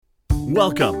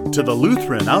Welcome to the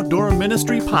Lutheran Outdoor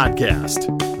Ministry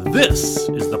Podcast. This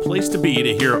is the place to be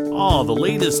to hear all the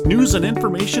latest news and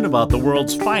information about the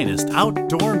world's finest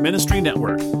outdoor ministry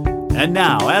network. And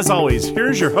now, as always,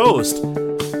 here's your host,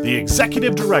 the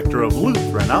Executive Director of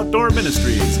Lutheran Outdoor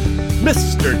Ministries,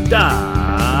 Mr.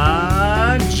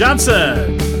 Don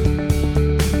Johnson.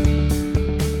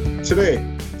 Today,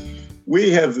 we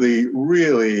have the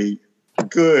really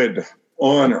good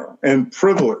honor and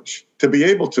privilege to be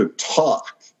able to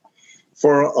talk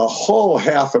for a whole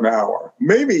half an hour,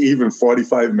 maybe even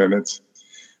 45 minutes,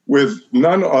 with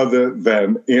none other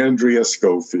than Andrea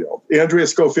Schofield. Andrea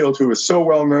Schofield, who is so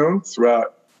well known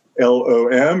throughout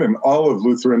LOM and all of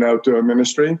Lutheran Outdoor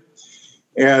Ministry.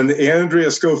 And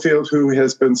Andrea Schofield, who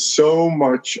has been so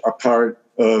much a part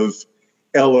of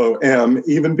LOM,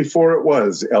 even before it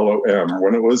was LOM,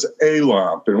 when it was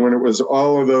ALOMP, and when it was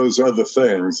all of those other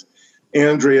things.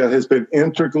 Andrea has been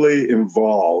integrally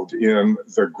involved in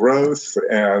the growth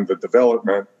and the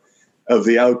development of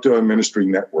the Outdoor Ministry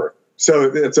Network. So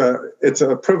it's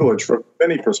a privilege from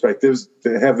many perspectives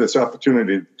to have this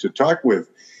opportunity to talk with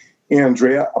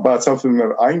Andrea about something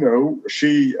that I know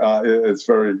she is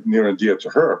very near and dear to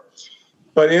her.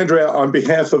 But Andrea, on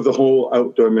behalf of the whole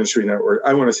Outdoor Ministry Network,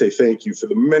 I want to say thank you for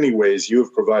the many ways you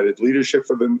have provided leadership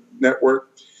for the network,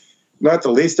 not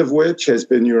the least of which has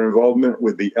been your involvement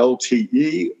with the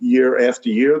LTE year after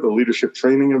year, the leadership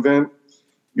training event.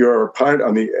 You're a part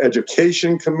on the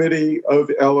education committee of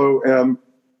LOM,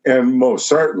 and most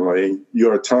certainly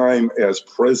your time as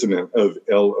president of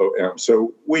LOM.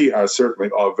 So we are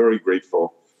certainly all very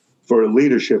grateful for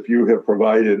leadership you have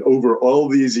provided over all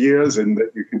these years and that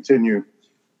you continue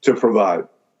to provide.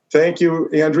 Thank you,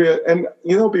 Andrea. And,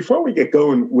 before we get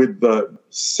going with the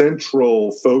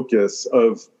central focus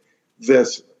of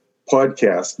this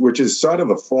podcast, which is sort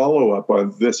of a follow-up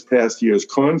on this past year's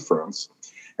conference,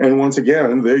 and once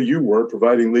again, there you were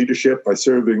providing leadership by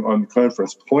serving on the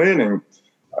conference planning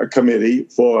committee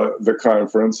for the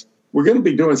conference. We're going to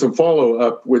be doing some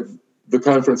follow-up with the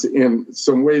conference in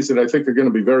some ways that I think are going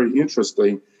to be very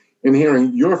interesting in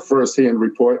hearing your firsthand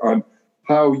report on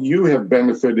how you have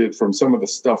benefited from some of the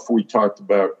stuff we talked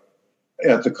about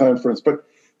at the conference. But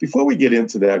before we get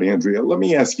into that, Andrea, let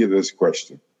me ask you this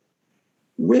question.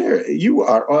 Where you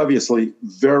are obviously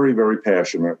very, very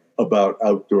passionate about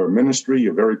outdoor ministry.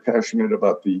 You're very passionate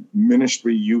about the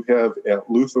ministry you have at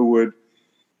Lutherwood.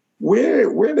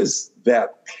 Where does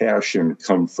that passion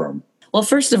come from? Well,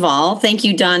 first of all, thank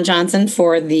you, Don Johnson,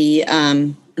 for the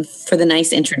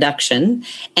nice introduction.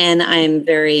 And I'm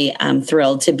very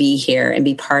thrilled to be here and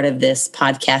be part of this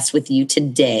podcast with you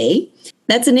today.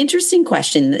 That's an interesting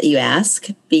question that you ask,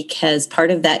 because part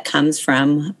of that comes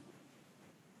from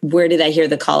where did I hear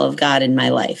the call of God in my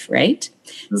life, right?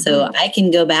 Mm-hmm. So I can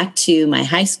go back to my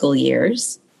high school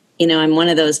years. I'm one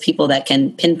of those people that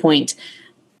can pinpoint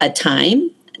a time.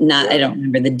 I don't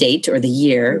remember the date or the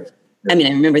year. I mean,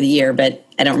 I remember the year, but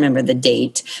I don't remember the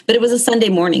date. But it was a Sunday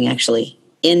morning, actually,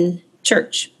 in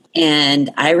church.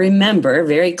 And I remember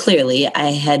very clearly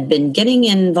I had been getting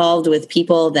involved with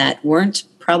people that weren't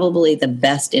probably the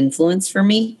best influence for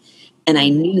me. And I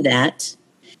knew that.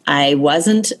 I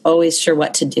wasn't always sure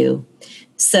what to do.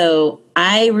 So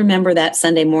I remember that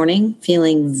Sunday morning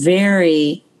feeling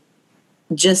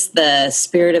just the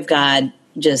Spirit of God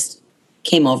just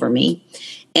came over me.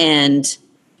 And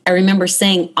I remember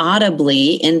saying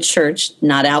audibly in church,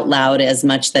 not out loud as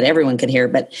much that everyone could hear,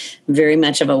 but very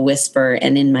much of a whisper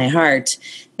and in my heart,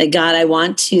 that God, I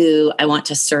want to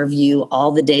serve you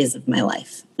all the days of my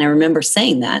life. And I remember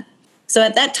saying that. So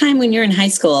at that time when you're in high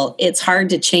school, it's hard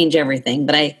to change everything,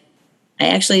 but I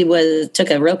actually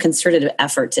took a real concerted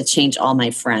effort to change all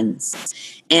my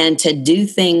friends and to do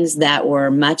things that were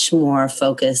much more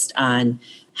focused on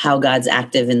how God's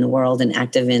active in the world and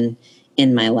active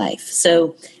in my life.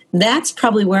 So that's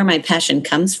probably where my passion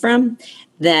comes from,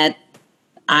 that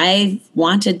I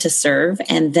wanted to serve.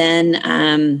 And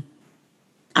then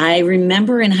I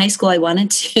remember in high school I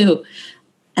wanted to,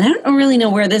 and I don't really know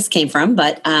where this came from,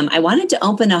 but I wanted to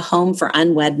open a home for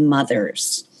unwed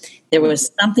mothers. There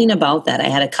was something about that. I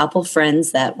had a couple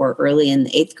friends that were early in the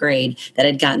 8th grade that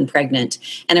had gotten pregnant.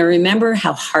 And I remember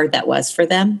how hard that was for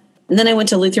them. And then I went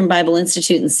to Lutheran Bible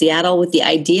Institute in Seattle with the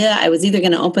idea I was either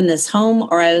going to open this home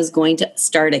or I was going to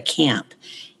start a camp.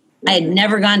 I had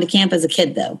never gone to camp as a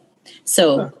kid, though.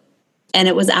 So, and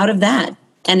it was out of that.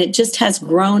 And it just has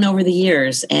grown over the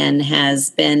years and has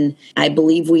been, I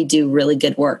believe we do really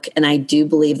good work. And I do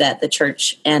believe that the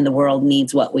church and the world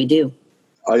needs what we do.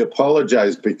 I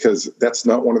apologize because that's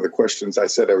not one of the questions I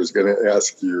said I was going to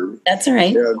ask you. That's all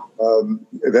right. And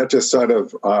that just sort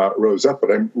of rose up,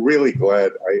 but I'm really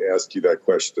glad I asked you that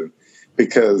question,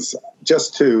 because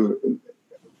just to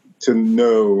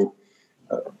know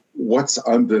what's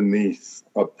underneath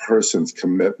a person's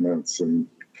commitments and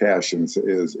passions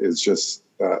is just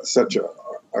such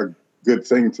a good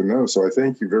thing to know. So I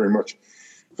thank you very much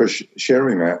for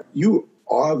sharing that. You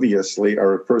obviously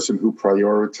are a person who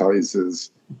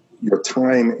prioritizes your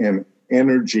time and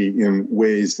energy in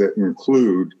ways that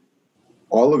include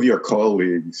all of your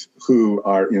colleagues who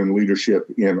are in leadership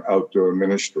in outdoor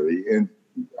ministry. And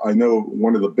I know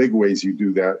one of the big ways you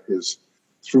do that is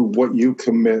through what you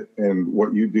commit and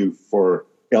what you do for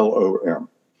LOM.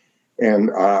 And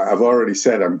I've already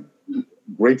said I'm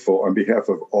grateful on behalf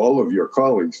of all of your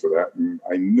colleagues for that. And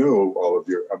I know all of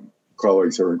your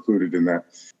colleagues are included in that.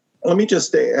 Let me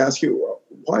just ask you,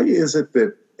 why is it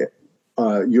that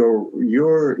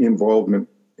your involvement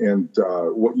and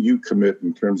what you commit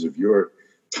in terms of your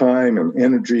time and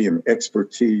energy and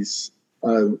expertise,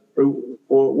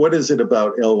 what is it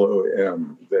about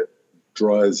LOM that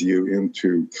draws you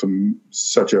into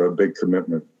such a big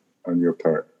commitment on your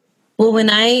part? Well, when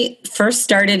I first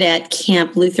started at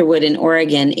Camp Lutherwood in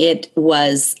Oregon, it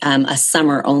was a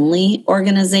summer-only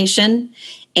organization.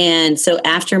 And so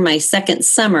after my second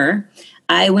summer,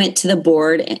 I went to the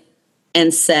board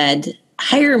and said,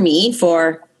 hire me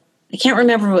for, I can't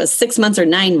remember if it was 6 months or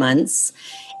 9 months,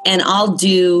 and I'll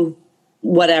do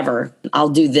whatever. I'll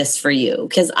do this for you.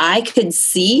 Because I could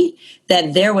see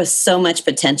that there was so much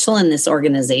potential in this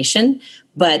organization,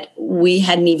 but we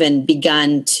hadn't even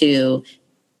begun to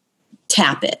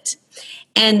tap it.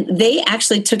 And they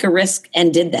actually took a risk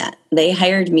and did that. They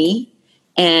hired me.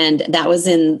 And that was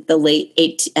in the late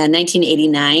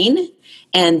 1989.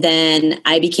 And then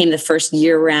I became the first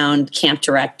year-round camp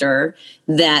director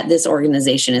that this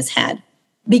organization has had.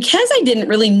 Because I didn't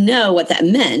really know what that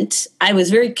meant, I was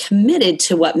very committed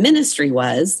to what ministry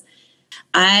was.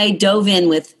 I dove in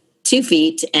with 2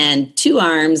 feet and 2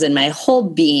 arms and my whole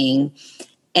being.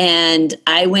 And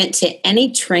I went to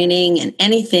any training and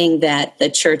anything that the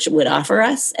church would offer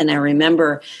us. And I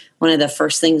remember one of the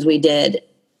first things we did,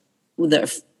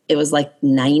 it was like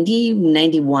 90,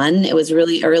 91. It was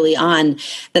really early on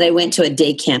that I went to a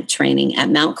day camp training at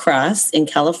Mount Cross in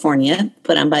California,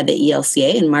 put on by the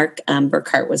ELCA, and Mark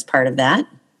Burkhart was part of that.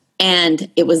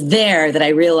 And it was there that I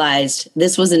realized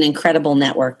this was an incredible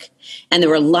network. And there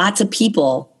were lots of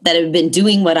people that have been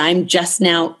doing what I'm just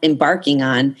now embarking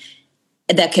on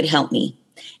that could help me.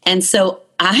 And so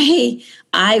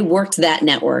I worked that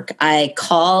network. I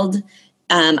called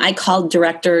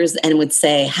directors and would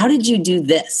say, how did you do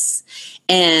this?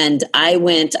 And I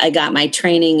got my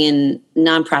training in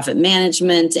nonprofit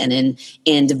management and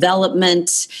in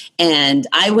development. And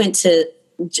I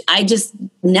just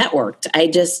networked. I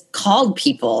just called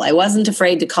people. I wasn't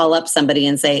afraid to call up somebody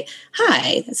and say,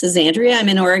 hi, this is Andrea. I'm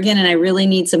in Oregon and I really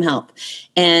need some help.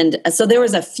 And so there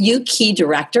was a few key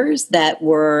directors that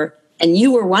were, and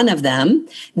you were one of them,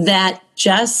 that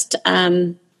just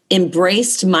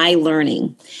embraced my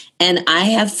learning. And I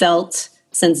have felt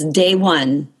since day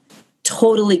one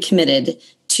totally committed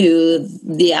to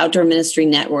the Outdoor Ministry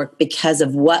Network because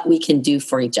of what we can do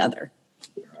for each other.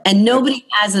 And nobody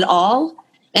has it all,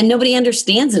 and nobody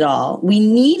understands it all. We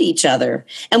need each other.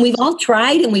 And we've all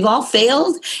tried and we've all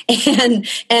failed, and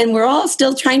we're all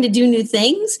still trying to do new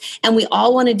things, and we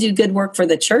all want to do good work for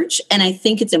the church. And I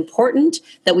think it's important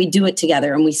that we do it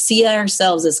together and we see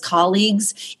ourselves as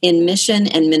colleagues in mission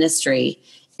and ministry,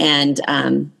 and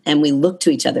we look to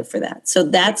each other for that. So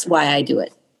that's why I do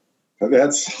it.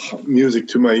 That's music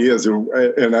to my ears,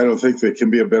 and I don't think there can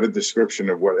be a better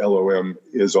description of what LOM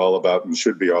is all about and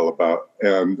should be all about,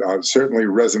 and certainly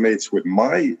resonates with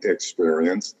my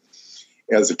experience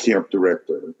as a camp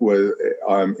director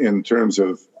in terms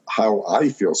of how I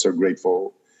feel so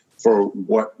grateful for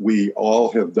what we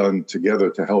all have done together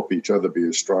to help each other be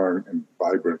as strong and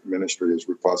vibrant ministry as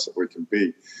we possibly can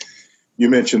be.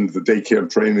 You mentioned the day camp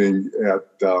training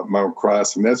at Mount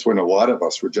Cross, and that's when a lot of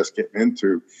us were just getting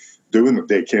into doing the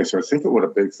day camps. So I think of what a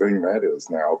big thing that is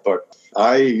now. But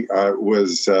I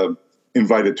was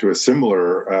invited to a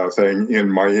similar thing in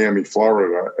Miami,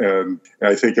 Florida, and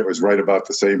I think it was right about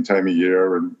the same time of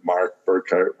year, and Mark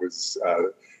Burkhart was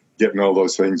getting all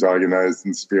those things organized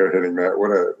and spearheading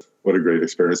that. what a great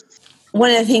experience. One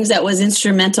of the things that was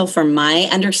instrumental for my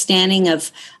understanding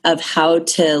of how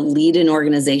to lead an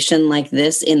organization like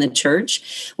this in the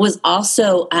church was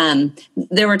also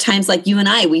there were times like you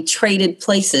and we traded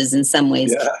places in some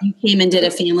ways. Yeah. You came and did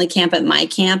a family camp at my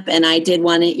camp, and I did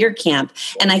one at your camp,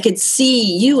 and I could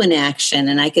see you in action,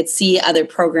 and I could see other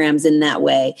programs in that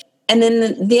way. And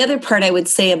then the other part I would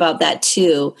say about that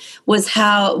too was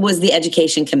the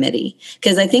education committee,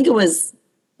 because I think it was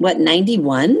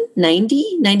 91,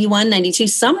 92,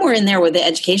 somewhere in there where the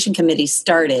education committee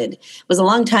started. It was a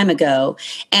long time ago.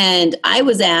 And I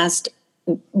was asked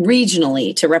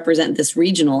regionally to represent this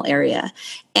regional area.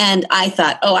 And I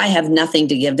thought, I have nothing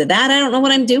to give to that. I don't know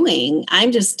what I'm doing.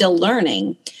 I'm just still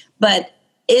learning. But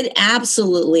it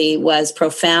absolutely was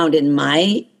profound in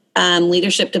my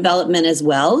leadership development as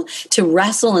well, to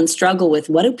wrestle and struggle with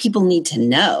what do people need to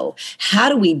know? How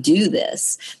do we do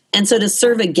this? And so to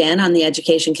serve again on the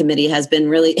education committee has been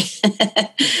really,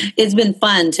 it's been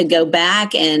fun to go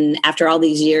back and after all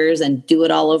these years and do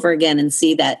it all over again and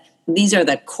see that these are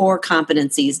the core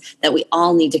competencies that we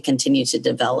all need to continue to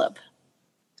develop.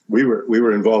 We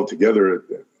were involved together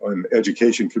on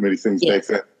education committee things back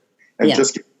then, and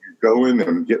just getting going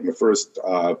and getting the first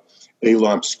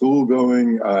ALOMP school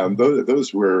going.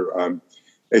 Those were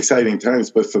exciting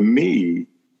times. But for me,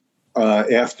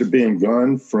 after being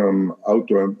gone from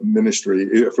outdoor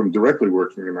ministry, from directly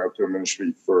working in outdoor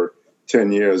ministry for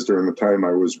 10 years during the time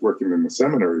I was working in the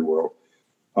seminary world,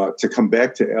 to come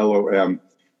back to LOM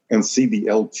and see the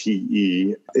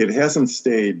LTE, it hasn't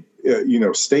stayed,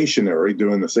 stationary,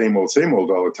 doing the same old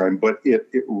all the time, but it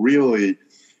really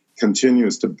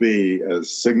continues to be a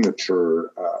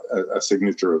signature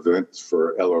event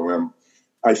for LOM.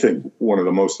 I think one of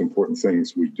the most important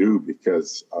things we do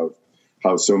because of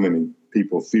how so many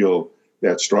people feel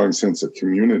that strong sense of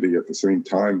community at the same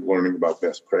time, learning about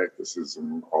best practices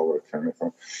and all that kind of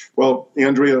thing. Well,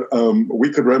 Andrea,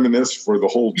 we could reminisce for the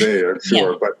whole day, I'm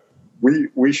sure, but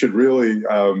we should really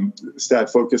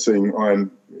start focusing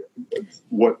on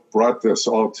what brought this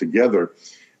all together,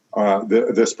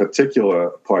 this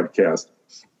particular podcast.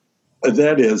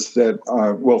 That is that,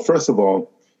 first of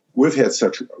all, we've had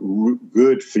such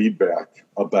good feedback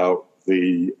about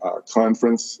the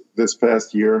conference this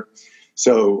past year.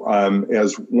 So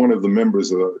as one of the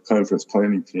members of the conference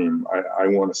planning team, I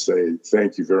want to say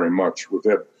thank you very much. We've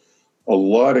had a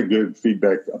lot of good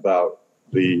feedback about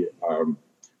the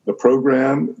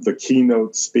program, the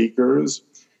keynote speakers.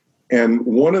 And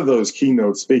one of those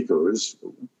keynote speakers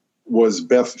was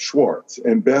Beth Schwartz.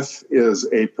 And Beth is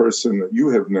a person that you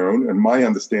have known. And my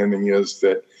understanding is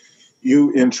that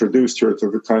you introduced her to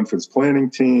the conference planning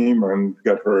team and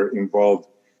got her involved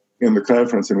in the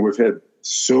conference. And we've had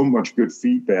so much good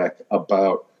feedback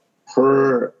about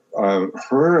her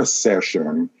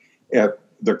session at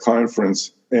the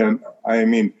conference. And I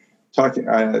mean,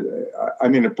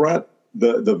 it brought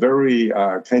the very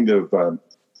kind of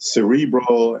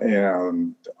cerebral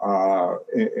and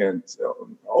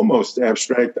almost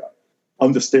abstract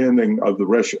understanding of the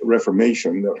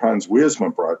Reformation that Hans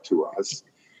Wiersma brought to us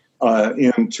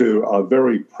into a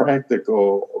very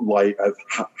practical light of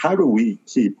how do we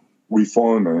keep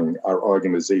reforming our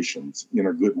organizations in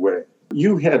a good way.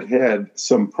 You had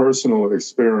some personal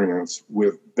experience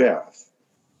with Beth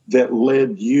that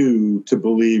led you to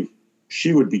believe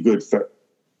she would be good for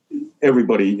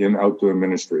everybody in outdoor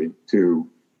ministry to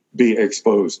be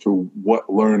exposed to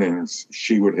what learnings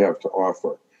she would have to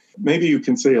offer. Maybe you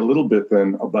can say a little bit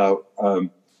then about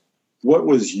what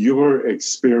was your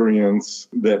experience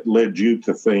that led you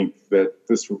to think that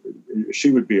she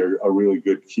would be a really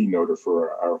good keynoter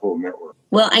for our whole network?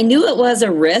 Well, I knew it was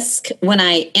a risk when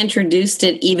I introduced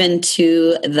it even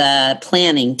to the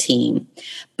planning team.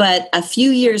 But a few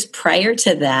years prior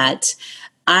to that,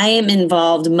 I am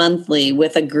involved monthly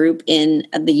with a group in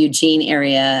the Eugene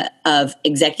area of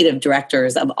executive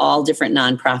directors of all different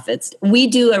nonprofits. We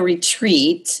do a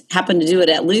retreat, happen to do it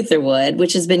at Lutherwood,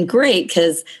 which has been great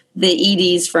because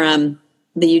the EDs from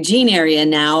the Eugene area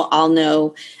now all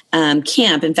know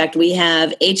camp. In fact, we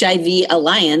have HIV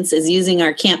Alliance is using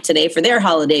our camp today for their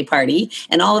holiday party.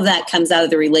 And all of that comes out of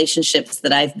the relationships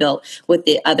that I've built with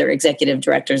the other executive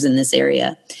directors in this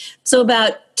area. So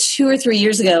about 2 or 3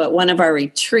 years ago at one of our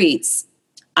retreats,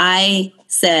 I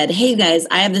said, hey guys,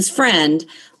 I have this friend,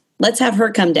 let's have her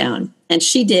come down. And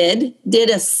she did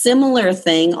a similar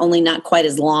thing, only not quite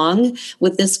as long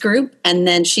with this group. And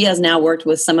then she has now worked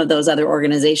with some of those other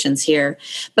organizations here.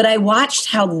 But I watched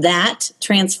how that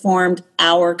transformed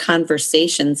our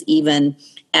conversations even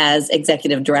as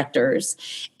executive directors.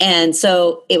 And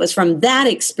so it was from that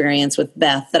experience with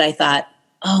Beth that I thought,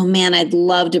 oh man, I'd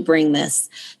love to bring this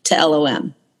to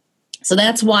LOM. So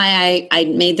that's why I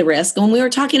made the risk. When we were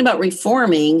talking about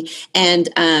reforming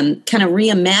and kind of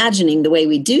reimagining the way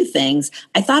we do things,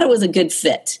 I thought it was a good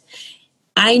fit.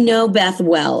 I know Beth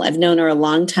well. I've known her a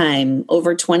long time,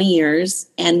 over 20 years,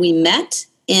 and we met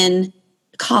in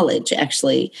college,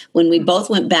 actually. When we both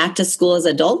went back to school as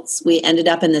adults, we ended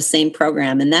up in the same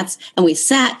program, and we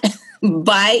sat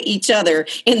by each other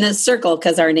in this circle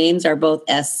because our names are both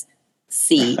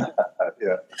SC.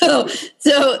 Yeah.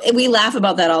 So we laugh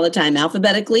about that all the time.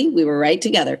 Alphabetically, we were right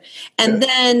together. And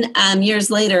then years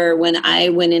later, when I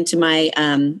went into my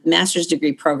master's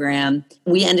degree program,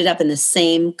 we ended up in the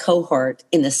same cohort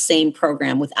in the same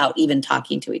program without even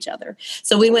talking to each other.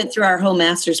 So we went through our whole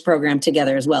master's program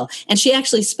together as well. And she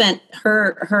actually spent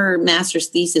her master's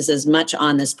thesis as much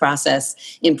on this process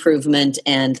improvement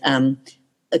and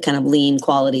a kind of lean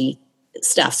quality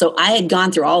stuff. So I had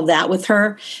gone through all of that with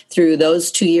her through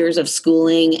those 2 years of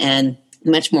schooling and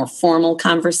much more formal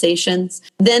conversations.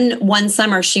 Then one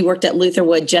summer she worked at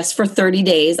Lutherwood just for 30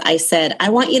 days. I said, I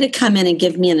want you to come in and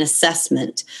give me an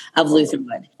assessment of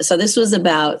Lutherwood. So this was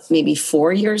about maybe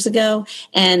 4 years ago.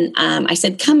 And I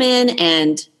said, come in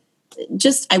and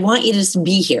I want you to just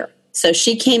be here. So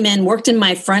she came in, worked in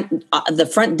the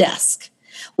front desk.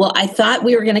 Well, I thought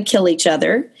we were going to kill each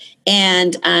other.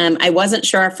 And I wasn't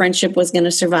sure our friendship was going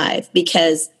to survive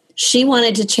because she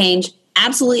wanted to change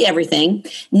absolutely everything.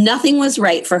 Nothing was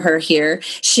right for her here.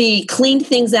 She cleaned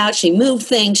things out. She moved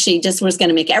things. She just was going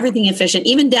to make everything efficient,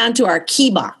 even down to our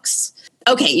key box.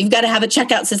 Okay, you've got to have a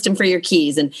checkout system for your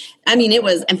keys. And I mean,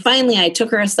 and finally I took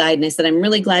her aside and I said, I'm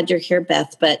really glad you're here,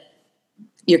 Beth, but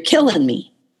you're killing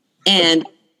me. And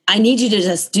I need you to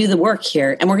just do the work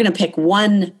here. And we're going to pick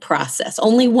one process,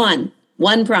 only one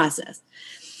process.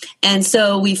 And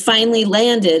so we finally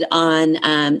landed on,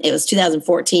 it was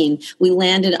 2014, we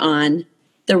landed on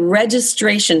the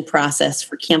registration process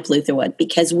for Camp Lutherwood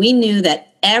because we knew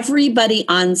that everybody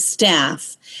on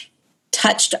staff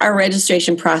touched our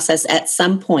registration process at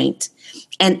some point,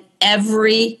 and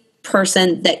every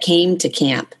person that came to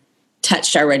camp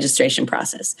touched our registration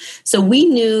process. So we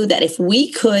knew that if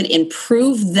we could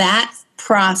improve that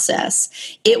process,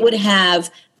 it would have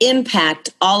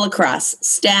impact all across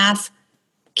staff,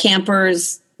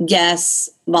 campers, guests,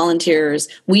 volunteers.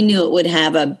 We knew it would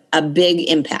have a big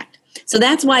impact. So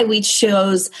that's why we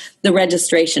chose the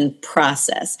registration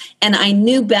process. And I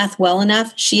knew Beth well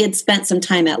enough. She had spent some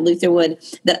time at Lutherwood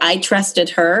that I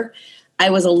trusted her. I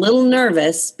was a little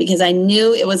nervous because I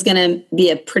knew it was going to be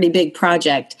a pretty big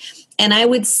project. And I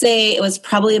would say it was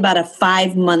probably about a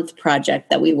 5-month project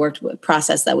that we worked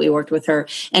with her.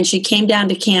 And she came down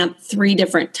to camp 3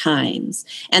 different times.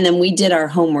 And then we did our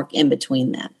homework in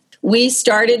between that. We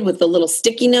started with the little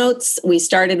sticky notes. We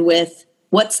started with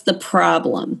what's the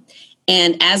problem?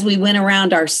 And as we went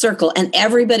around our circle, and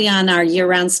everybody on our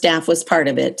year-round staff was part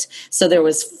of it. So there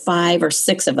was 5 or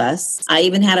 6 of us. I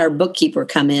even had our bookkeeper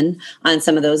come in on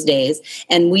some of those days.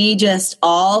 And we just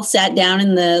all sat down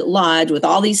in the lodge with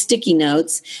all these sticky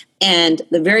notes. And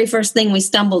the very first thing we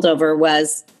stumbled over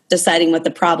was deciding what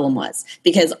the problem was,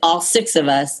 because all 6 of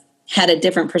us had a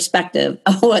different perspective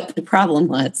of what the problem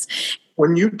was.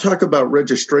 When you talk about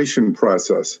registration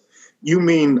process, you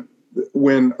mean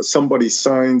when somebody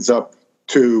signs up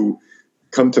to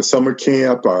come to summer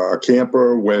camp, a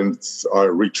camper, when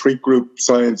a retreat group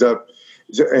signs up,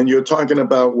 and you're talking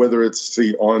about whether it's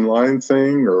the online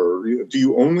thing, or do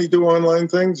you only do online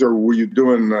things, or were you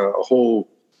doing a whole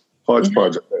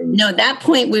hodgepodge of things? No, at that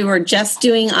point we were just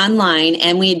doing online,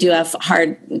 and we do have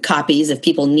hard copies if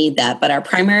people need that. But our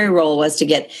primary role was to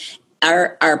get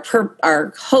our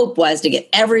hope was to get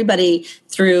everybody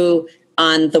through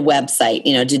on the website,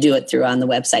 to do it through on the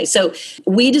website. So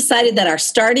we decided that our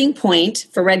starting point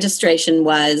for registration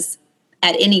was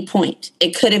at any point.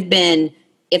 It could have been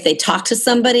if they talked to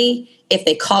somebody, if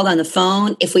they called on the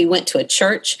phone, if we went to a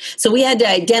church. So we had to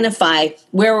identify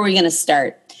where were we going to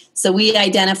start. So we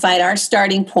identified our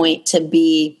starting point to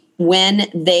be when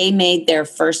they made their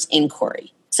first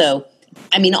inquiry. So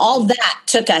all that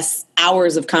took us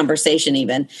hours of conversation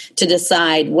even to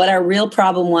decide what our real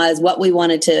problem was, what we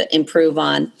wanted to improve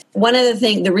on. One of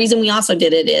the reason we also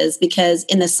did it is because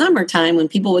in the summertime when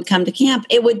people would come to camp,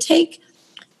 it would take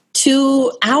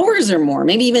 2 hours or more,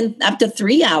 maybe even up to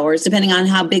 3 hours, depending on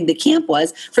how big the camp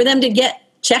was, for them to get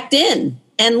checked in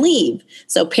and leave.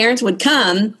 So parents would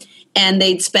come and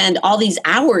they'd spend all these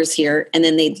hours here and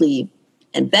then they'd leave.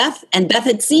 And Beth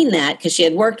had seen that because she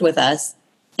had worked with us.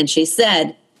 And she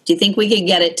said, do you think we could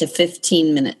get it to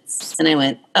 15 minutes? And I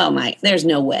went, oh my, there's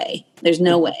no way. There's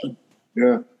no way.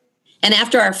 Yeah. And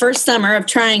after our first summer of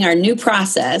trying our new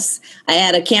process, I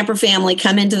had a camper family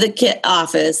come into the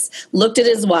office, looked at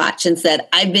his watch and said,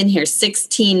 I've been here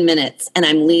 16 minutes and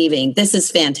I'm leaving. This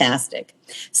is fantastic.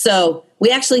 So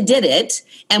we actually did it,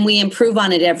 and we improve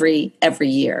on it every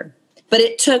year. But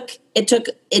it took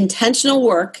intentional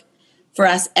work for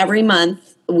us every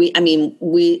month. We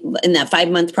in that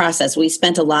 5-month process, we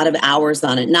spent a lot of hours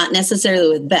on it, not necessarily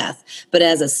with Beth, but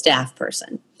as a staff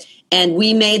person. And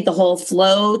we made the whole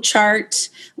flow chart.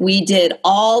 We did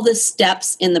all the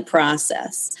steps in the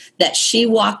process that she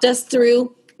walked us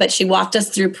through, but she walked us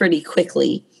through pretty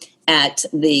quickly at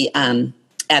the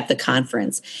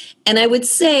conference. And I would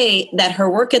say that her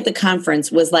work at the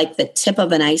conference was like the tip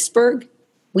of an iceberg.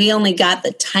 We only got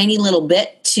the tiny little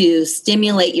bit to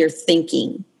stimulate your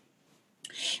thinking.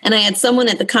 And I had someone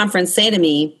at the conference say to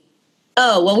me,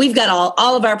 oh, well, we've got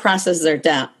all of our processes are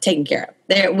taken care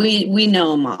of. We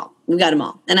know them all. We got them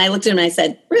all. And I looked at him and I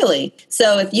said, really?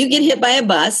 So if you get hit by a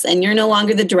bus and you're no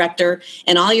longer the director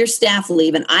and all your staff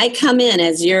leave, and I come in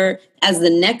as the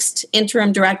next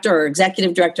interim director or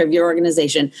executive director of your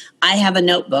organization, I have a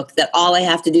notebook that all I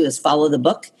have to do is follow the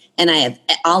book, and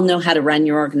I'll know how to run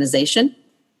your organization.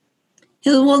 He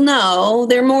said, well, no,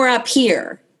 they're more up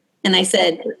here. And I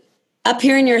said, up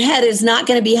here in your head is not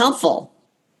going to be helpful.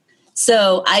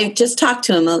 So I just talked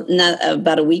to him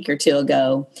about a week or two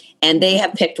ago, and they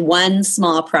have picked one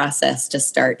small process to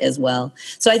start as well.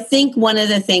 So I think one of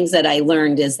the things that I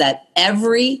learned is that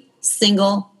every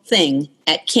single thing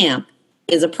at camp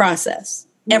is a process,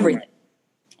 everything.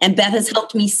 And Beth has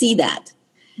helped me see that.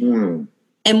 And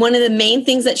one of the main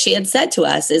things that she had said to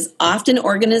us is often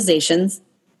organizations,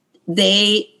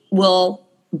 they will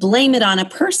blame it on a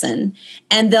person,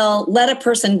 and they'll let a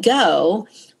person go,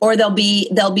 or there'll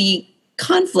be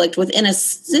conflict within a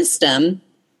system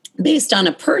based on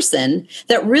a person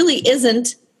that really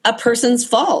isn't a person's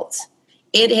fault.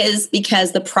 It is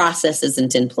because the process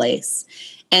isn't in place.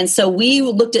 And so we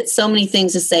looked at so many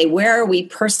things to say, where are we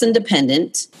person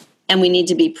dependent, and we need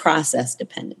to be process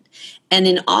dependent. And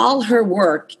in all her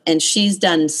work, and she's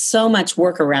done so much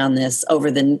work around this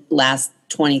over the last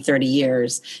 20, 30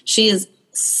 years, she is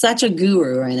such a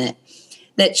guru in it,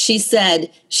 that she said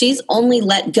she's only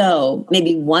let go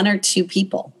maybe 1 or 2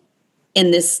 people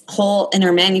in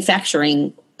her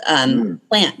manufacturing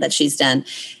plant that she's done,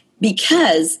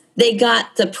 because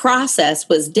the process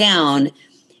was down.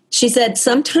 She said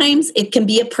sometimes it can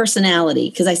be a personality,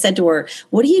 because I said to her,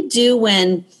 what do you do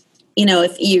when,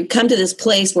 if you come to this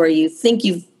place where you think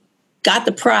you've got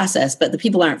the process, but the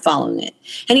people aren't following it?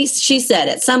 And she said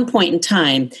at some point in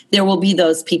time, there will be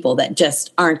those people that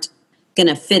just aren't going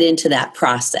to fit into that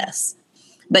process.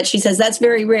 But she says that's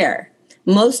very rare.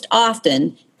 Most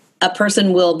often, a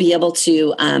person will be able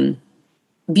to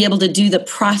do the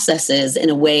processes in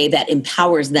a way that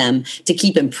empowers them to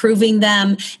keep improving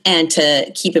them and to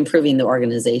keep improving the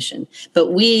organization.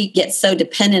 But we get so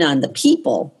dependent on the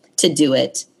people to do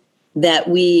it that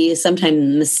we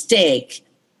sometimes mistake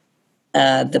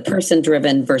the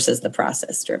person-driven versus the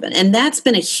process-driven. And that's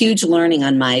been a huge learning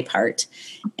on my part.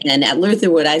 And at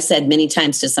Lutherwood, I've said many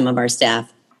times to some of our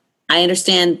staff, I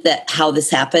understand that how this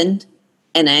happened,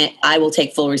 and I will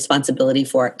take full responsibility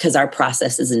for it because our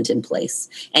process isn't in place.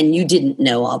 And you didn't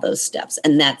know all those steps.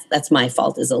 And that's my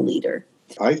fault as a leader.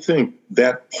 I think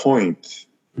that point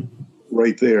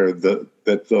right there, it's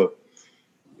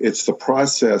the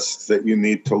process that you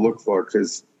need to look for,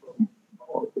 because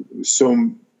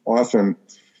so often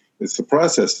it's the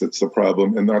process that's the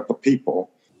problem and not the people.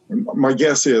 And my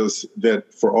guess is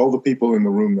that for all the people in the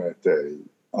room that day,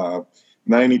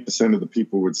 90% of the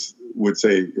people would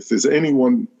say, if there's any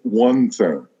one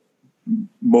thing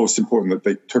most important that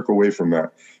they took away from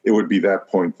that, it would be that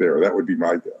point there. That would be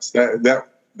my guess.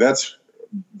 That's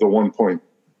the one point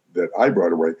that I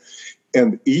brought away.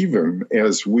 And even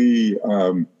as we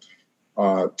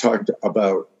talked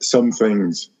about some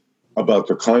things about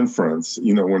the conference,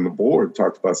 when the board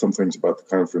talked about some things about the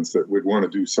conference that we'd want to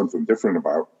do something different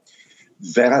about,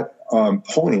 that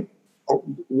point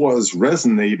was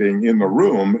resonating in the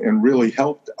room and really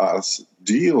helped us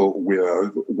deal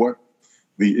with what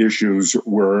the issues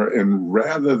were. And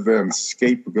rather than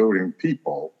scapegoating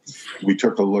people, we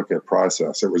took a look at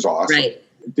process. It was awesome. Right.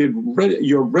 Did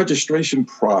your registration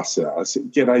process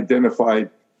get identified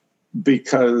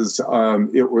because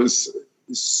it was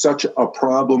such a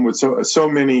problem with so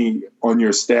many on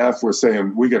your staff were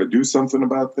saying, we got to do something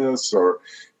about this? Or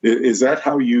is that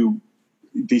how you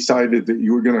decided that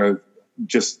you were going to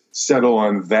just settle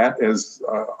on that as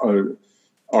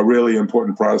a really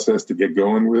important process to get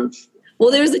going with? Well,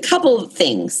 there's a couple of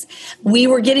things. We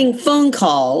were getting phone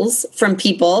calls from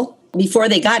people before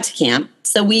they got to camp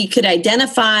So we could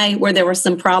identify where there were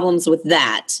some problems with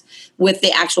that, with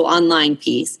the actual online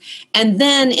piece. And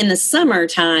then in the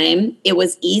summertime, it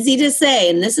was easy to say,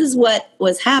 and this is what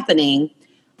was happening,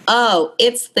 oh,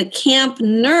 it's the camp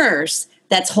nurse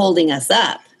that's holding us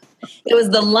up. It was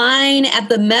the line at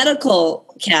the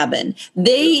medical cabin.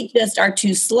 They just are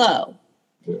too slow.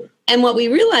 And what we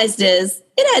realized is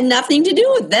it had nothing to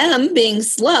do with them being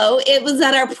slow. It was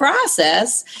that our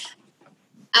process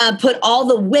put all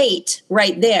the weight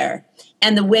right there.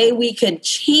 And the way we could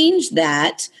change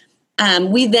that,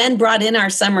 we then brought in our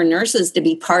summer nurses to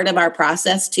be part of our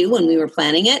process too when we were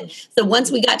planning it. So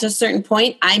once we got to a certain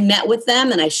point, I met with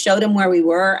them and I showed them where we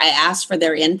were. I asked for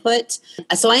their input.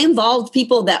 So I involved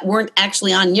people that weren't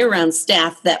actually on year-round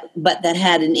staff but that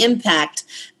had an impact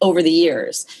over the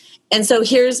years. And so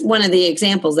here's one of the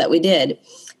examples that we did.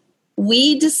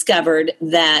 We discovered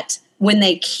that when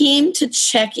they came to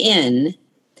check in,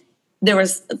 there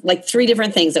was like 3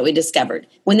 different things that we discovered.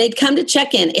 When they'd come to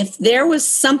check in, if there was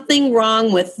something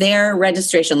wrong with their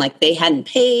registration, like they hadn't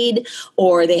paid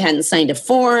or they hadn't signed a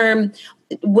form,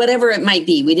 whatever it might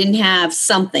be, we didn't have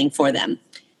something for them,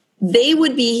 they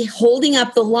would be holding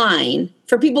up the line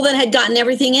for people that had gotten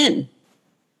everything in.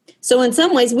 So in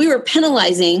some ways, we were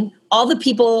penalizing all the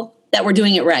people that were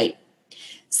doing it right.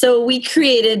 So we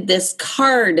created this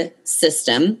card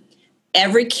system.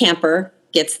 Every camper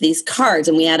gets these cards,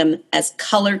 and we had them as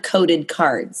color-coded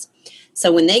cards.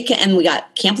 So when they and we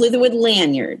got Camp Lutherwood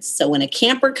lanyards. So when a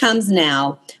camper comes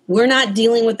now, we're not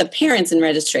dealing with the parents in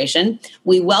registration.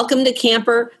 We welcome the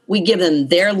camper. We give them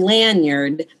their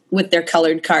lanyard with their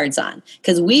colored cards on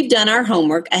because we've done our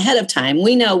homework ahead of time.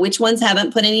 We know which ones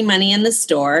haven't put any money in the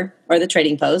store or the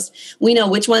trading post. We know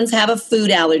which ones have a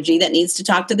food allergy that needs to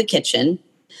talk to the kitchen.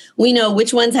 We know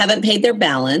which ones haven't paid their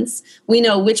balance. We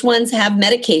know which ones have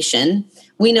medication.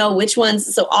 We know which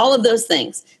ones, so all of those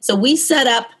things. So we set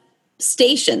up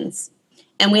stations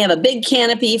and we have a big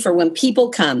canopy for when people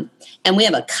come, and we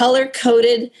have a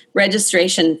color-coded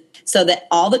registration so that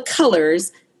all the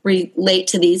colors relate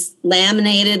to these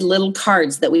laminated little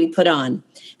cards that we put on.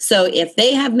 So if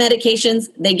they have medications,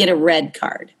 they get a red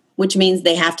card, which means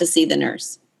they have to see the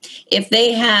nurse. If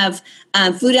they have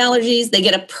food allergies, they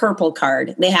get a purple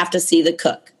card. They have to see the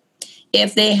cook.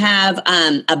 If they have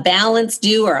a balance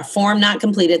due or a form not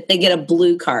completed, they get a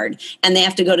blue card, and they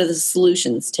have to go to the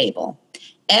solutions table.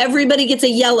 Everybody gets a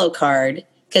yellow card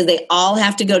because they all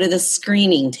have to go to the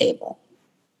screening table.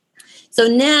 So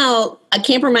now a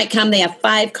camper might come, they have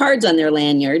 5 cards on their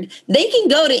lanyard. They can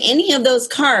go to any of those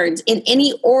cards in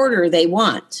any order they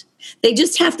want. They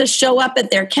just have to show up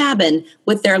at their cabin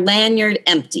with their lanyard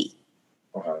empty.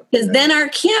 Because then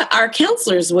our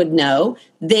counselors would know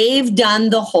they've done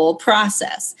the whole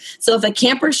process. So if a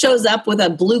camper shows up with a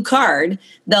blue card,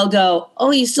 they'll go,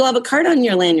 oh, you still have a card on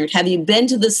your lanyard. Have you been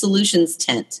to the solutions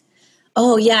tent?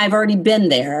 Oh, yeah, I've already been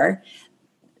there.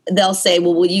 They'll say,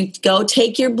 well, will you go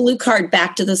take your blue card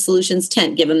back to the solutions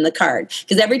tent? Give them the card.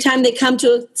 Because every time they come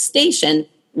to a station,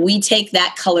 we take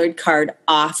that colored card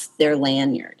off their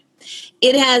lanyard.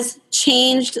 It has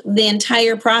changed the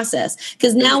entire process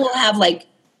because now we'll have like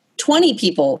 20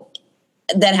 people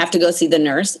that have to go see the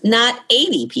nurse, not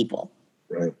 80 people.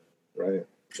 Right.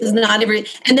 It's not every,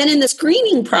 and then in the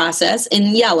screening process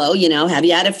in yellow, have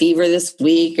you had a fever this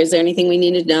week? Is there anything we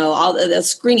need to know? All the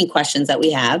screening questions that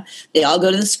we have, they all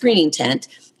go to the screening tent.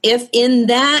 If in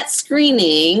that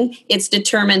screening, it's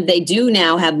determined they do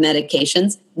now have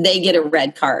medications, they get a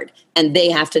red card and they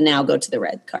have to now go to the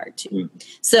red card too. Mm-hmm.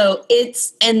 So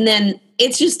it's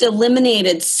just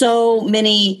eliminated so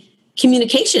many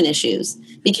communication issues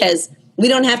because we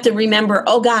don't have to remember,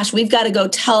 oh gosh, we've got to go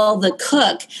tell the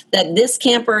cook that this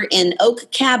camper in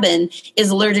Oak Cabin is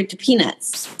allergic to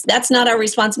peanuts. That's not our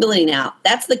responsibility now.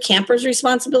 That's the camper's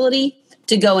responsibility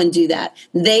to go and do that.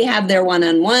 They have their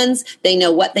one-on-ones. They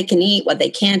know what they can eat, what they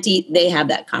can't eat. They have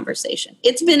that conversation.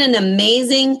 It's been an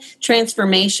amazing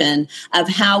transformation of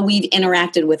how we've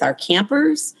interacted with our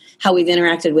campers, how we've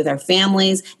interacted with our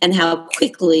families, and how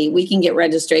quickly we can get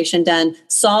registration done,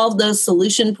 solve those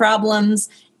solution problems,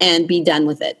 and be done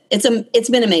with it. It's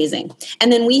been amazing.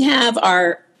 And then we have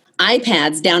our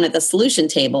iPads down at the solution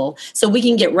table so we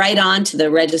can get right on to the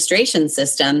registration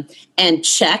system and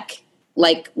check,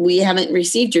 like we haven't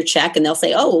received your check, and they'll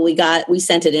say, oh, well, we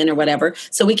sent it in or whatever.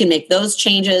 So we can make those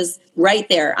changes right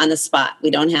there on the spot. We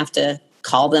don't have to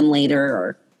call them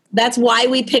later. That's why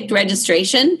we picked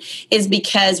registration, is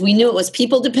because we knew it was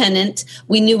people dependent.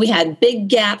 We knew we had big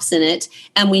gaps in it,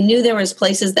 and we knew there was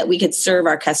places that we could serve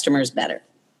our customers better.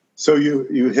 So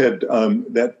you had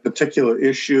that particular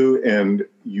issue, and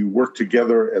you worked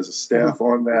together as a staff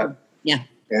on that. Yeah.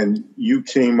 And you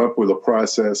came up with a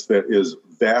process that is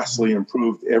vastly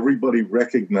improved. Everybody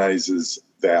recognizes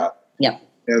that. Yep.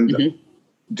 And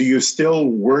do you still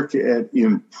work at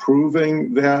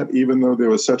improving that, even though there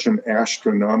was such an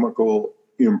astronomical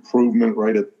improvement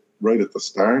right at the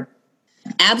start?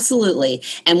 Absolutely.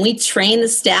 And we train the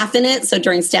staff in it. So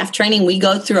during staff training, we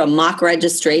go through a mock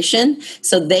registration.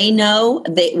 So they know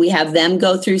that we have them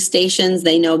go through stations.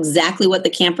 They know exactly what the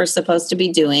camper is supposed to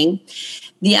be doing.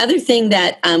 The other thing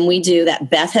that we do that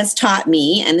Beth has taught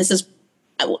me, and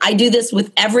I do this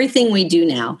with everything we do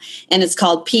now, and it's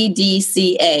called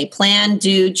PDCA, Plan,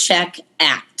 Do, Check,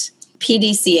 Act.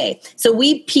 PDCA. So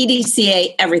we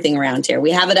PDCA everything around here. We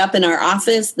have it up in our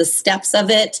office, the steps of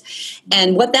it.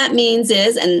 And what that means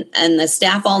is, and the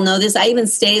staff all know this, I even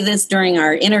say this during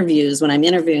our interviews when I'm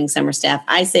interviewing summer staff,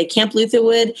 I say Camp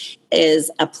Lutherwood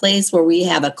is a place where we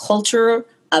have a culture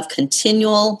of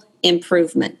continual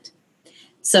improvement.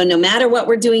 So no matter what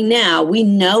we're doing now, we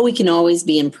know we can always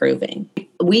be improving.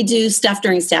 We do stuff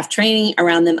during staff training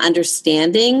around them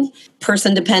understanding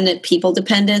person-dependent,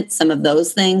 people-dependent, some of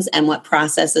those things, and what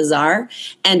processes are,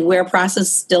 and where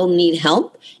processes still need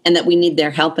help, and that we need their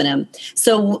help in them.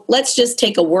 So let's just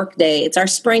take a work day. It's our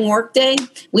spring work day.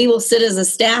 We will sit as a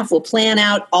staff, we'll plan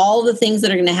out all the things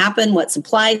that are going to happen, what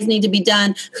supplies need to be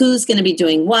done, who's going to be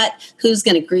doing what, who's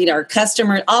going to greet our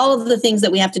customer, all of the things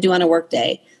that we have to do on a work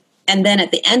day. And then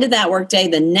at the end of that workday,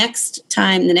 the next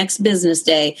business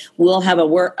day, we'll have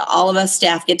all of us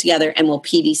staff get together and we'll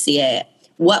PDCA it.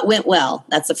 What went well?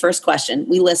 That's the first question.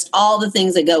 We list all the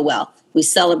things that go well. We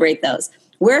celebrate those.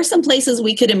 Where are some places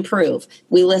we could improve?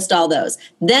 We list all those.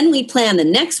 Then we plan the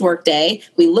next workday.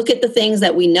 We look at the things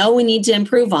that we know we need to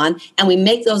improve on, and we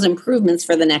make those improvements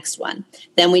for the next one.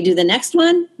 Then we do the next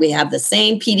one. We have the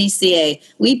same PDCA.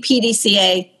 We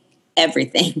PDCA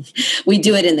everything. We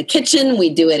do it in the kitchen. We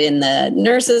do it in the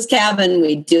nurse's cabin.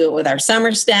 We do it with our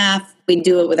summer staff. We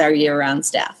do it with our year-round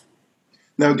staff.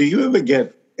 Now, do you ever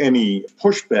get any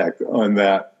pushback on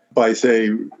that by, say,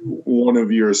 one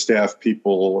of your staff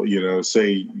people,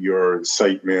 say your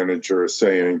site manager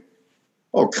saying,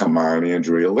 oh, come on,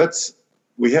 Andrea,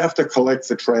 we have to collect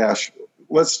the trash.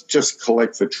 Let's just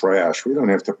collect the trash. We don't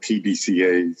have to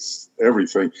PDCA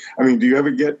everything. I mean, do you ever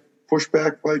get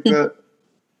pushback like that?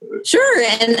 Sure.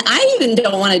 And I even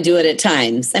don't want to do it at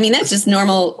times. I mean, that's just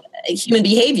normal human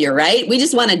behavior, right? We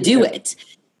just want to do it.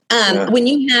 When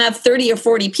you have 30 or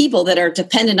 40 people that are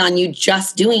dependent on you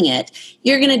just doing it,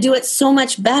 you're going to do it so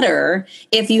much better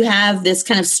if you have this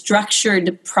kind of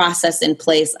structured process in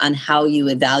place on how you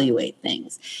evaluate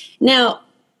things. Now,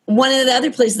 one of the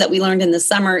other places that we learned in the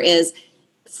summer is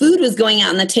food was going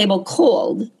out on the table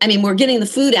cold. I mean, we're getting the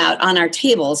food out on our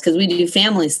tables because we do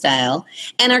family style,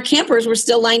 and our campers were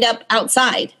still lined up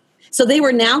outside. So they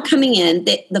were now coming in.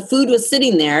 The food was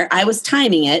sitting there. I was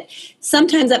timing it.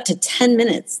 Sometimes up to 10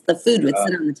 minutes, the food would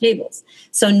sit on the tables.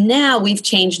 So now we've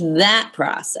changed that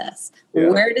process. Yeah.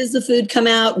 Where does the food come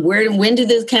out? When do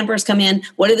the campers come in?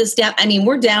 What are the steps? I mean,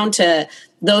 we're down to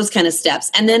those kind of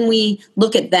steps. And then we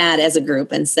look at that as a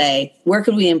group and say, where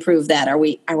could we improve that? Are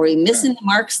we missing the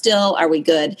mark still? Are we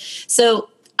good? So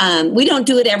we don't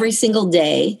do it every single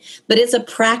day, but it's a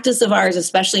practice of ours,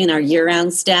 especially in our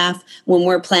year-round staff, when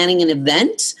we're planning an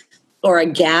event or a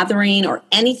gathering or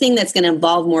anything that's going to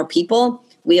involve more people.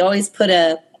 We always put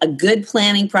a good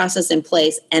planning process in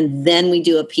place, and then we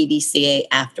do a PDCA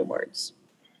afterwards.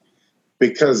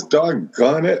 Because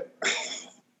doggone it,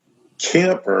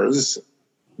 campers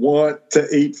want to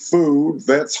eat food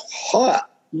that's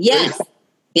hot. Yes.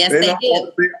 Yes, they do.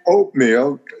 Want the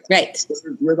oatmeal, right,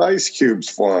 with ice cubes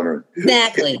falling.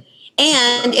 Exactly.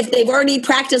 And if they've already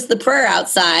practiced the prayer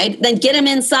outside, then get them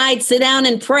inside, sit down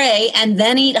and pray, and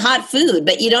then eat hot food.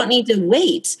 But you don't need to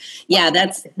wait. Yeah,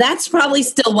 that's probably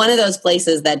still one of those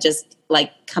places that just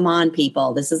like, come on,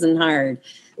 people, this isn't hard.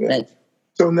 Yeah. But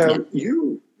so now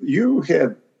you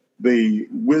had the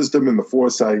wisdom and the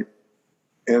foresight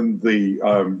and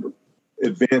the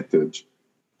advantage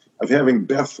of having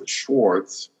Beth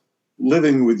Schwartz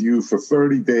living with you for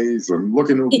 30 days and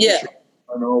looking over the show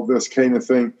and all this kind of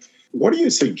thing. What do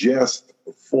you suggest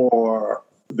for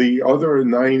the other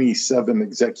 97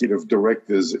 executive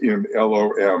directors in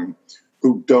LOM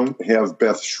who don't have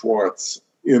Beth Schwartz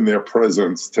in their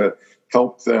presence to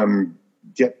help them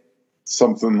get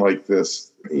something like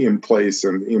this in place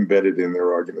and embedded in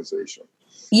their organization?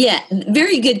 Yeah,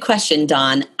 very good question,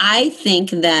 Don. I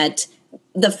think that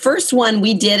the first one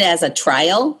we did as a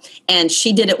trial, and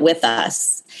she did it with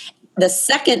us. The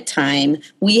second time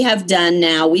we have done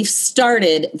now, we've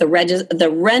started the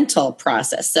rental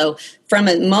process. So from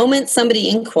a moment somebody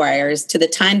inquires to the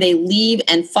time they leave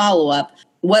and follow up,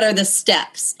 what are the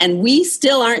steps? And we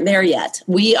still aren't there yet.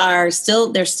 There's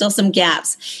still some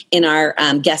gaps in our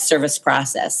guest service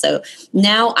process. So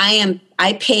now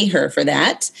I pay her for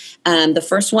that. The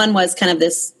first one was kind of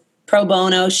this pro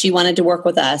bono. She wanted to work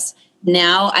with us.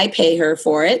 Now I pay her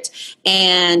for it.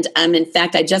 And in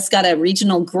fact, I just got a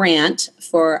regional grant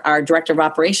for our director of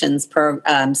operations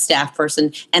staff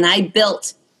person. And I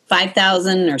built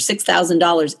 $5,000 or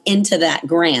 $6,000 into that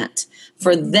grant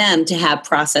for them to have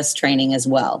process training as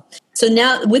well. So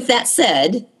now with that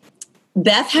said,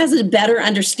 Beth has a better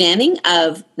understanding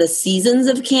of the seasons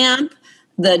of camp,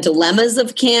 the dilemmas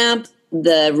of camp,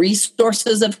 the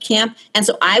resources of camp. And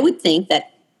so I would think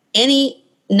that any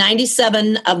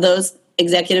 97 of those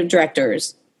executive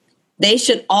directors, they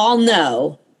should all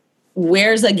know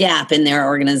where's a gap in their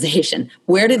organization.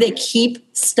 Where do they keep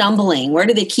stumbling? Where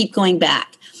do they keep going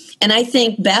back? And I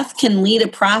think Beth can lead a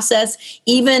process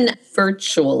even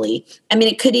virtually. I mean,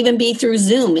 it could even be through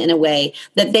Zoom in a way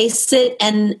that they sit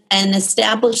and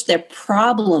establish their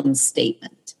problem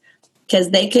statement,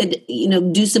 because they could,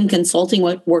 do some consulting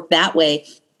work that way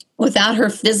without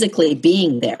her physically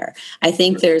being there. I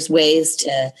think there's ways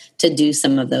to do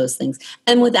some of those things.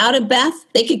 And without a Beth,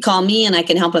 they could call me and I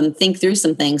can help them think through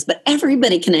some things, but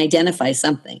everybody can identify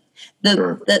something.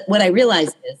 What I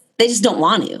realized is they just don't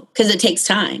want to, because it takes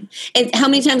time. And how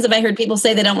many times have I heard people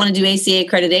say they don't want to do ACA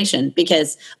accreditation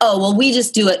because, we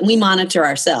just do it and we monitor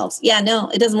ourselves. Yeah, no,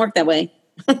 it doesn't work that way.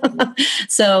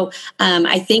 So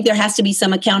I think there has to be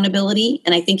some accountability.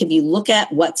 And I think if you look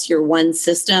at what's your one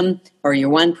system or your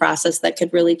one process that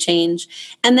could really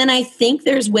change. And then I think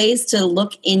there's ways to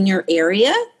look in your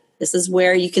area. This is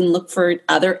where you can look for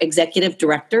other executive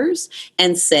directors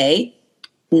and say,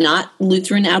 not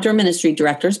Lutheran outdoor ministry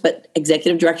directors, but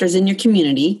executive directors in your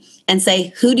community, and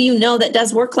say, who do you know that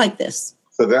does work like this?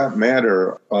 For that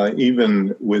matter,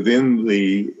 even within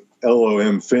the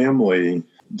LOM family,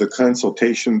 the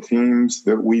consultation teams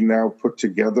that we now put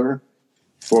together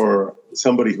for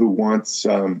somebody who wants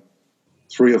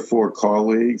 3 or 4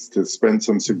 colleagues to spend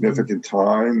some significant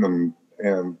time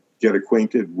and get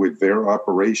acquainted with their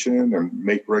operation and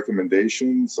make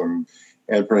recommendations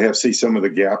and perhaps see some of the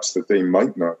gaps that they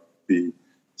might not be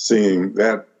seeing,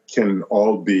 that can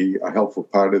all be a helpful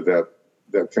part of that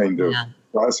kind of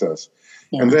process.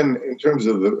 Yeah. And then in terms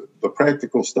of the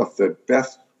practical stuff that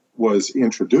Beth was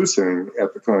introducing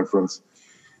at the conference,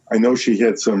 I know she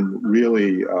had some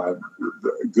really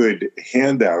good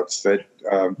handouts that,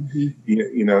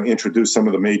 introduced some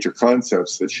of the major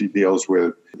concepts that she deals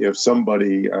with. If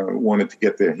somebody wanted to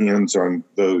get their hands on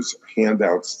those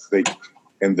handouts,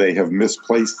 and they have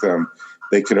misplaced them,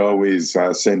 they could always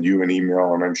send you an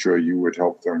email, and I'm sure you would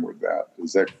help them with that.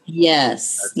 Is that?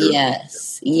 Yes.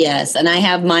 And I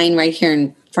have mine right here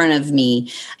in front of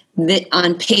me.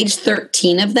 On page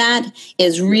 13 of that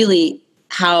is really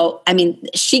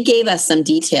she gave us some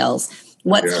details.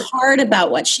 What's hard about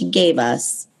what she gave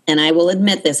us, and I will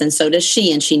admit this, and so does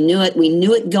she, and she knew it, we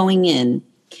knew it going in,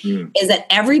 is that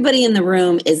everybody in the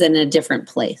room is in a different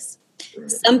place.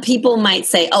 Some people might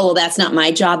say, that's not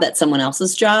my job, that's someone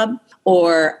else's job.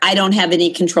 Or I don't have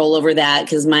any control over that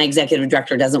because my executive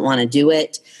director doesn't want to do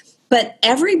it. But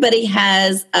everybody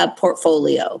has a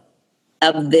portfolio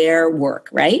of their work,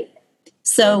 right?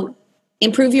 So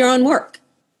improve your own work.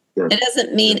 Sure. It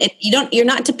doesn't mean you're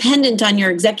not dependent on your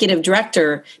executive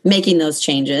director making those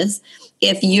changes.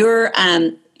 If you're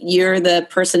the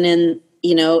person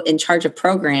in charge of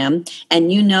program,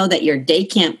 and that your day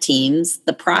camp teams,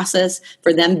 the process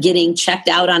for them getting checked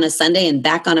out on a Sunday and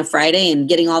back on a Friday and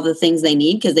getting all the things they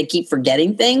need because they keep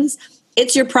forgetting things,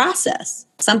 it's your process.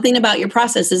 Something about your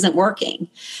process isn't working.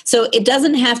 So it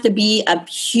doesn't have to be a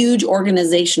huge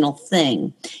organizational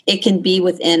thing. It can be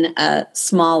within a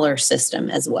smaller system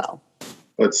as well.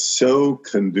 It's so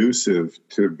conducive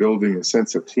to building a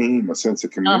sense of team, a sense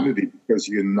of community, because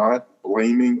you're not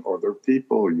blaming other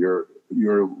people. You're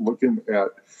looking at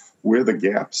where the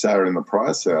gaps are in the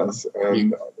process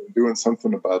and doing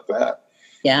something about that.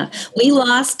 Yeah. We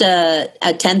lost a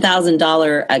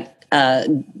 $10,000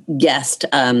 guest,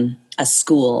 a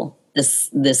school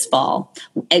this fall.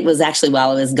 It was actually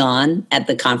while I was gone at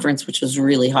the conference, which was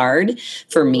really hard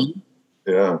for me.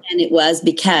 Yeah. And it was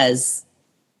because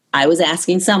I was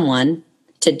asking someone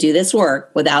to do this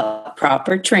work without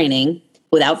proper training,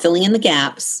 without filling in the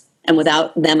gaps, and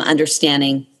without them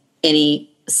understanding any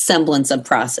semblance of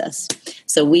process.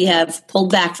 So we have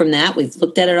pulled back from that. We've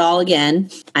looked at it all again.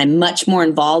 I'm much more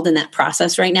involved in that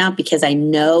process right now because I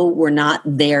know we're not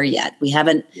there yet. We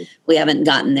haven't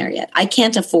gotten there yet. I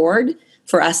can't afford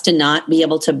for us to not be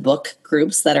able to book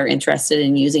groups that are interested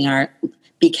in using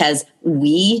because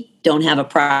we don't have a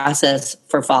process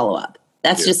for follow-up.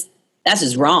 That's just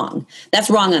wrong. That's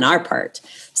wrong on our part.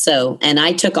 So, and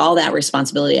I took all that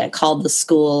responsibility. I called the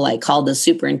school, I called the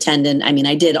superintendent. I mean,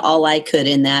 I did all I could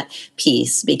in that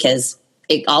piece because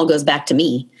it all goes back to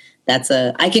me.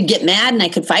 I could get mad and I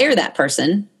could fire that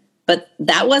person, but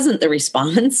that wasn't the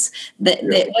response.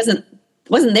 It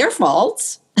wasn't their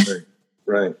fault.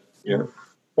 Right. Yeah.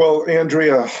 Well,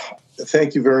 Andrea,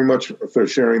 thank you very much for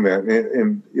sharing that.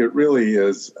 And it really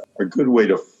is a good way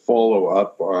to follow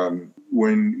up on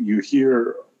when you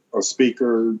hear a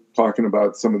speaker talking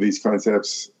about some of these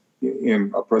concepts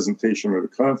in a presentation at a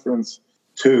conference,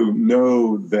 to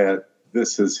know that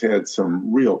this has had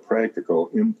some real practical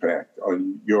impact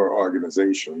on your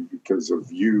organization because of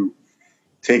you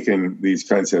taking these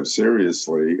concepts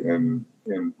seriously and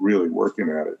really working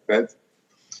at it. That's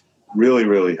really,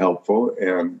 really helpful,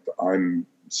 and I'm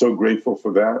so grateful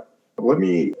for that. Let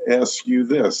me ask you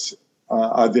this.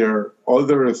 Are there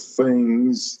other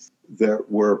things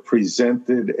that were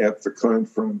presented at the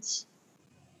conference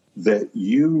that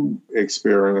you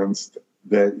experienced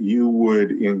that you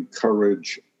would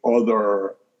encourage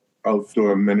other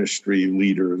outdoor ministry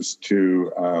leaders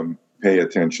to pay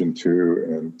attention to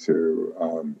and to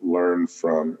learn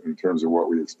from in terms of what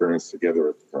we experienced together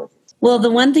at the conference? Well,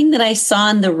 the one thing that I saw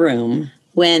in the room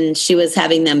when she was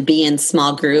having them be in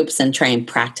small groups and try and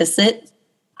practice it,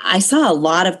 I saw a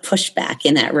lot of pushback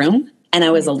in that room. And I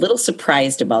was a little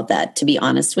surprised about that, to be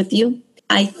honest with you.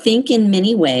 I think in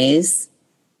many ways,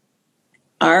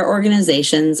 our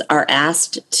organizations are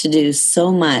asked to do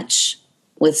so much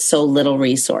with so little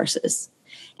resources.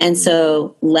 And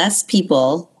so less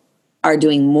people are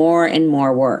doing more and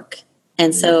more work.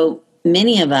 And so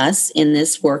many of us in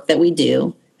this work that we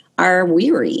do are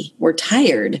weary, we're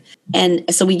tired. And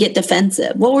so we get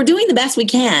defensive. Well, we're doing the best we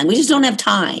can. We just don't have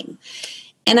time.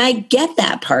 And I get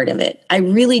that part of it. I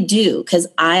really do, because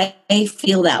I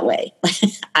feel that way.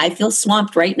 I feel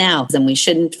swamped right now, and we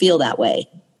shouldn't feel that way.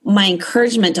 My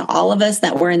encouragement to all of us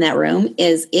that were in that room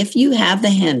is if you have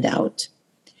the handout,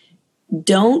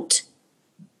 don't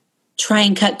try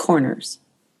and cut corners.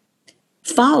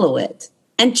 Follow it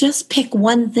and just pick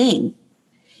one thing.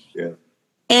 Yeah.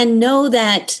 And know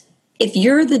that if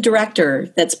you're the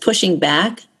director that's pushing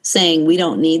back, saying we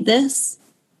don't need this,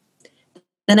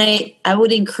 then I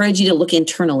would encourage you to look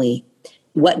internally.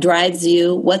 What drives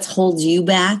you? What holds you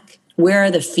back? Where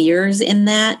are the fears in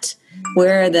that?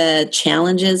 Where are the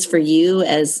challenges for you?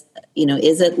 As you know,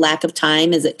 is it lack of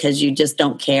time? Is it because you just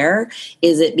don't care?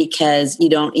 Is it because you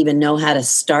don't even know how to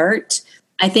start?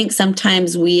 I think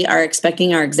sometimes we are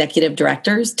expecting our executive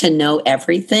directors to know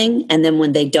everything. And then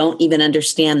when they don't even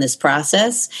understand this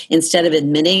process, instead of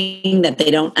admitting that they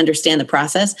don't understand the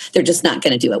process, they're just not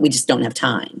going to do it. We just don't have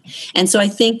time. And so I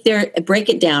think break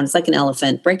it down. It's like an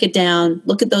elephant. Break it down.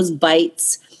 Look at those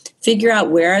bites. Figure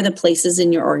out where are the places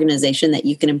in your organization that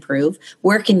you can improve.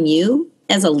 Where can you,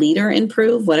 as a leader,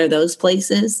 improve? What are those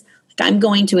places? Like I'm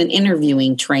going to an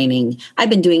interviewing training. I've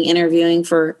been doing interviewing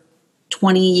for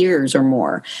 20 years or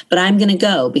more, but I'm going to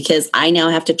go because I now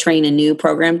have to train a new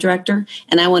program director,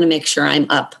 and I want to make sure I'm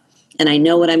up and I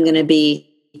know what I'm going to be,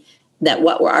 that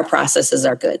what our processes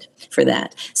are good for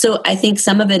that. So I think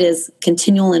some of it is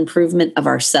continual improvement of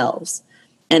ourselves.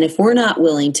 And if we're not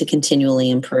willing to continually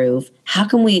improve, how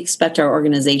can we expect our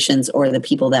organizations or the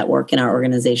people that work in our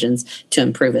organizations to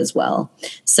improve as well?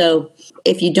 So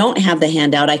if you don't have the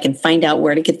handout, I can find out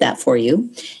where to get that for you.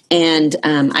 And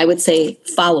I would say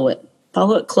follow it.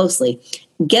 Follow it closely.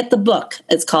 Get the book.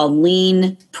 It's called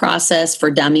Lean Process for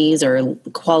Dummies, or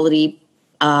Quality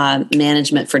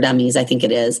Management for Dummies, I think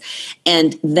it is.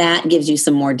 And that gives you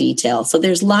some more detail. So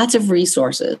there's lots of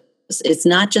resources. It's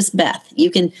not just Beth. You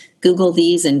can Google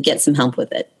these and get some help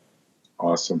with it.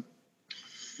 Awesome.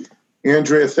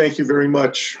 Andrea, thank you very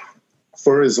much.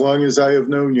 For as long as I have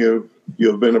known you,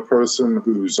 you have been a person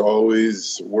who's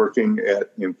always working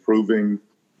at improving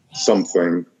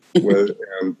something.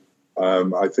 And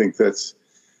I think that's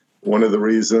one of the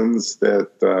reasons that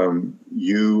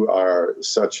you are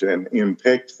such an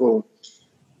impactful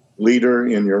leader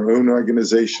in your own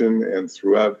organization and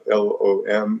throughout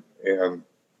LOM, and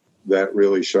that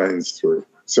really shines through.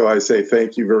 So I say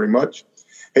thank you very much.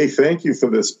 Hey, thank you for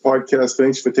this podcast.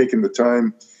 Thanks for taking the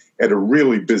time at a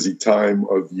really busy time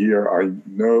of year. I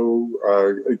know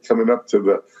coming up to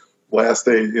the last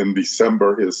day in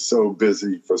December is so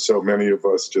busy for so many of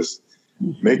us, just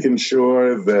making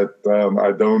sure that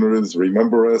our donors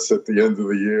remember us at the end of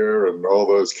the year and all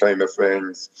those kind of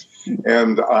things.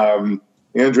 And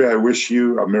Andrea, I wish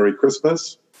you a Merry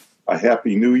Christmas, a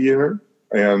Happy New Year,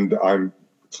 and I'm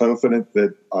confident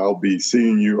that I'll be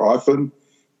seeing you often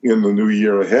in the new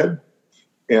year ahead.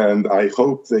 And I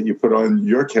hope that you put on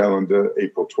your calendar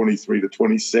April 23 to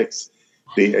 26,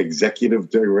 the Executive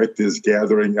Directors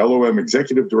Gathering, LOM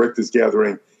Executive Directors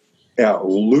Gathering at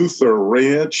Luther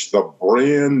Ranch, the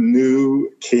brand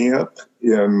new camp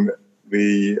in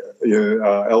the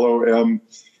LOM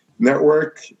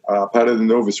network, part of the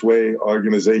Novus Way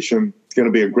organization. It's going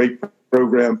to be a great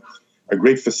program, a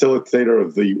great facilitator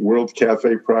of the World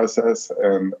Cafe process,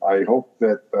 and I hope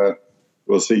that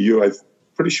we'll see you. I'm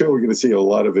pretty sure we're going to see a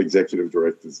lot of executive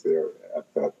directors there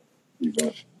at that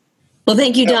event. Well,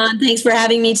 thank you, Don. Thanks for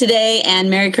having me today, and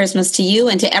Merry Christmas to you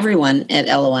and to everyone at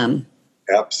LOM.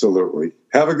 Absolutely.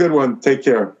 Have a good one. Take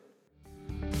care.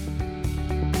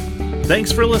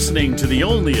 Thanks for listening to the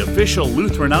only official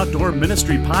Lutheran Outdoor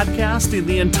Ministry podcast in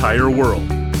the entire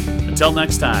world. Until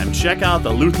next time, check out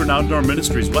the Lutheran Outdoor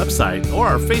Ministries website or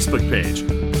our Facebook page.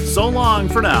 So long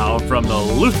for now from the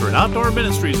Lutheran Outdoor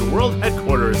Ministries World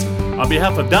Headquarters. On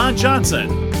behalf of Don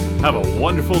Johnson, have a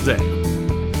wonderful day.